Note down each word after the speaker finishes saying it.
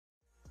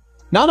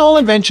Not all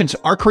inventions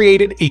are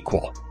created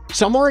equal.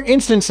 Some are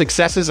instant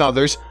successes,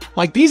 others,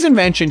 like these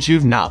inventions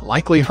you've not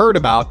likely heard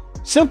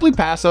about, simply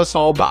pass us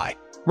all by.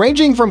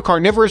 Ranging from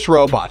carnivorous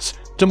robots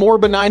to more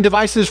benign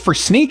devices for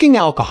sneaking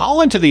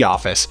alcohol into the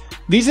office,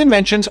 these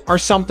inventions are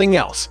something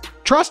else.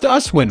 Trust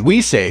us when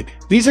we say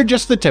these are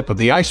just the tip of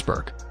the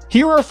iceberg.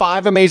 Here are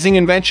 5 amazing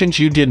inventions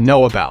you didn't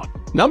know about.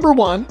 Number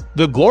 1.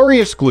 The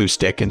glorious glue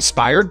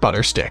stick-inspired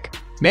butter stick.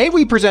 May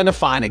we present a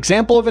fine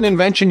example of an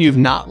invention you've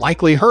not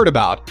likely heard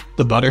about,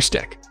 the butter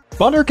stick.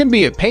 Butter can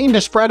be a pain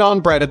to spread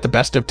on bread at the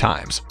best of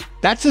times.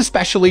 That's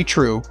especially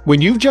true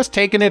when you've just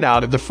taken it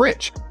out of the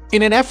fridge.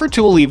 In an effort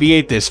to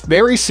alleviate this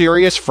very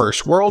serious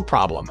first-world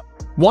problem,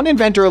 one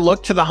inventor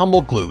looked to the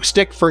humble glue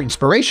stick for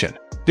inspiration.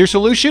 Their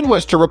solution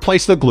was to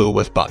replace the glue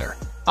with butter.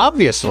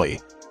 Obviously,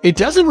 it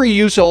doesn't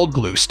reuse old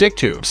glue stick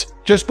tubes,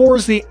 just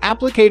borrows the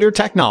applicator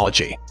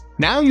technology.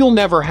 Now you'll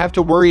never have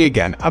to worry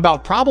again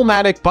about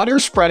problematic butter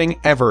spreading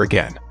ever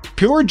again.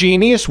 Pure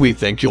genius, we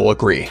think you'll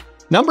agree.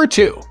 Number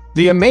 2.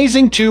 The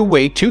amazing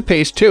two-way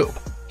toothpaste tube.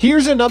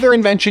 Here's another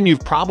invention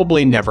you've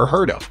probably never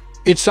heard of.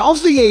 It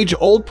solves the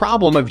age-old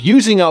problem of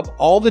using up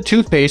all the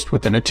toothpaste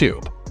within a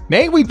tube.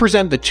 May we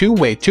present the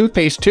two-way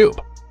toothpaste tube.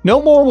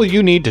 No more will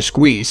you need to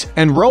squeeze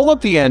and roll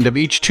up the end of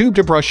each tube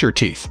to brush your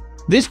teeth.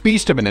 This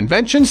beast of an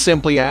invention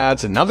simply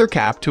adds another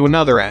cap to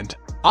another end.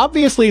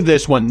 Obviously,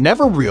 this one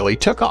never really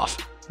took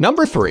off.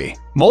 Number 3.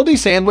 Moldy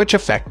sandwich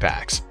effect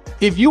packs.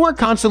 If you are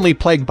constantly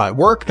plagued by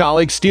work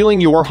colleagues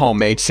stealing your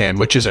homemade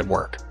sandwiches at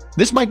work,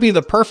 this might be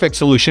the perfect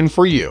solution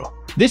for you.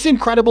 This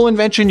incredible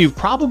invention you've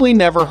probably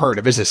never heard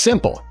of is a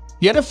simple,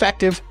 yet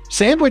effective,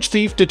 sandwich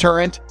thief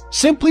deterrent.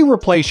 Simply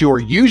replace your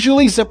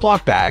usually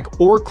Ziploc bag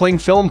or cling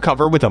film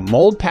cover with a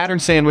mold pattern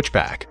sandwich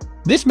bag.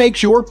 This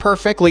makes your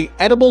perfectly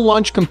edible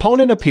lunch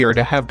component appear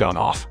to have gone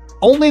off.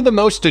 Only the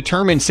most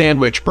determined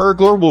sandwich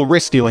burglar will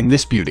risk stealing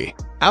this beauty.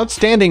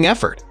 Outstanding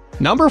effort.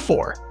 Number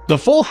 4. The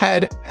full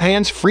head,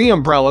 hands-free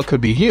umbrella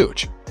could be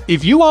huge.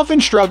 If you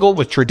often struggle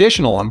with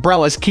traditional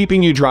umbrellas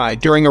keeping you dry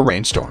during a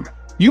rainstorm,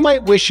 you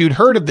might wish you'd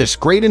heard of this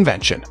great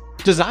invention.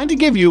 Designed to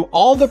give you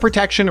all the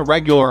protection a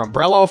regular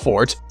umbrella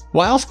affords,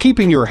 whilst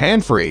keeping your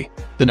hand free,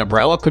 the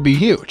umbrella could be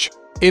huge.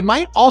 It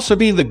might also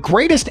be the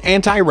greatest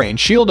anti-rain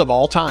shield of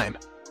all time.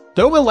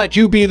 Though we'll let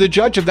you be the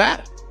judge of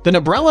that. The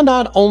umbrella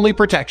not only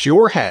protects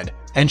your head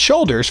and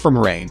shoulders from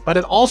rain, but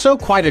it also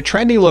quite a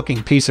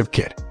trendy-looking piece of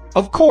kit.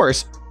 Of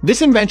course,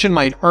 this invention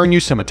might earn you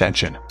some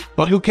attention,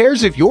 but who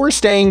cares if you're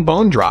staying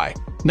bone dry?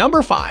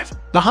 Number 5.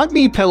 The Hug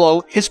Me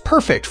pillow is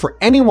perfect for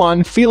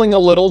anyone feeling a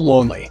little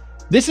lonely.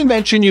 This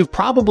invention you've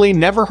probably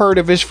never heard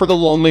of is for the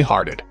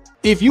lonely-hearted.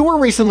 If you are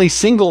recently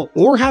single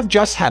or have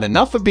just had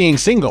enough of being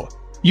single,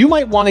 you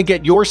might want to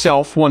get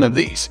yourself one of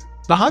these.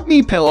 The Hug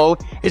Me pillow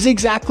is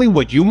exactly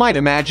what you might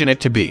imagine it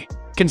to be,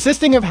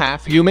 consisting of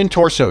half-human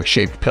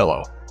torso-shaped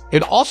pillow.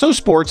 It also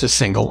sports a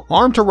single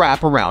arm to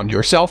wrap around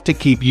yourself to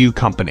keep you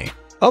company.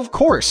 Of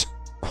course,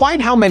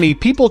 quite how many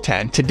people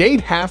tend to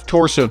date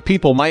half-torsoed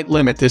people might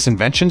limit this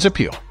invention's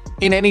appeal.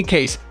 In any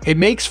case, it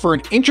makes for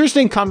an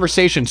interesting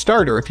conversation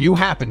starter if you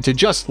happen to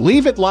just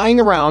leave it lying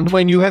around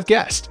when you have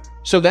guessed.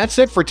 So that's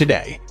it for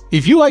today.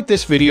 If you like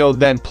this video,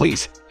 then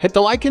please hit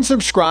the like and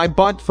subscribe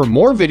button for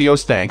more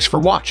videos. Thanks for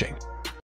watching.